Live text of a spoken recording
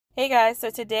Hey guys, so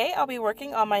today I'll be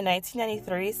working on my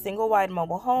 1993 single wide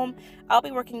mobile home. I'll be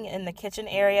working in the kitchen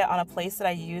area on a place that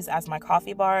I use as my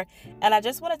coffee bar, and I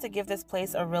just wanted to give this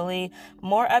place a really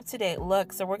more up-to-date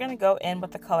look. So we're going to go in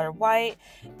with the color white.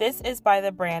 This is by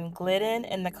the brand Glidden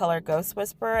in the color Ghost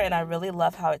Whisperer, and I really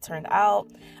love how it turned out.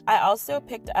 I also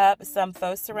picked up some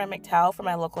faux ceramic towel from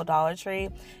my local Dollar Tree.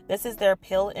 This is their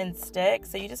peel and stick,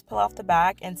 so you just peel off the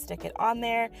back and stick it on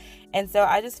there. And so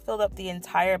I just filled up the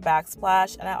entire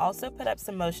backsplash, and I also put up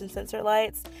some motion sensor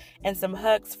lights and some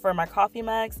hooks for my coffee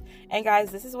mugs. And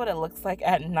guys, this is what it looks like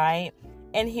at night.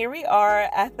 And here we are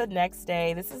at the next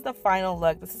day. This is the final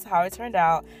look. This is how it turned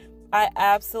out. I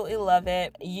absolutely love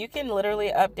it. You can literally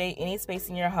update any space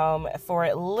in your home for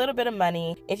a little bit of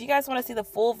money. If you guys want to see the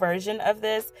full version of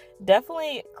this,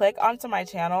 definitely click onto my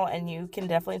channel and you can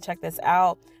definitely check this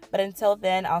out. But until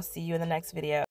then, I'll see you in the next video.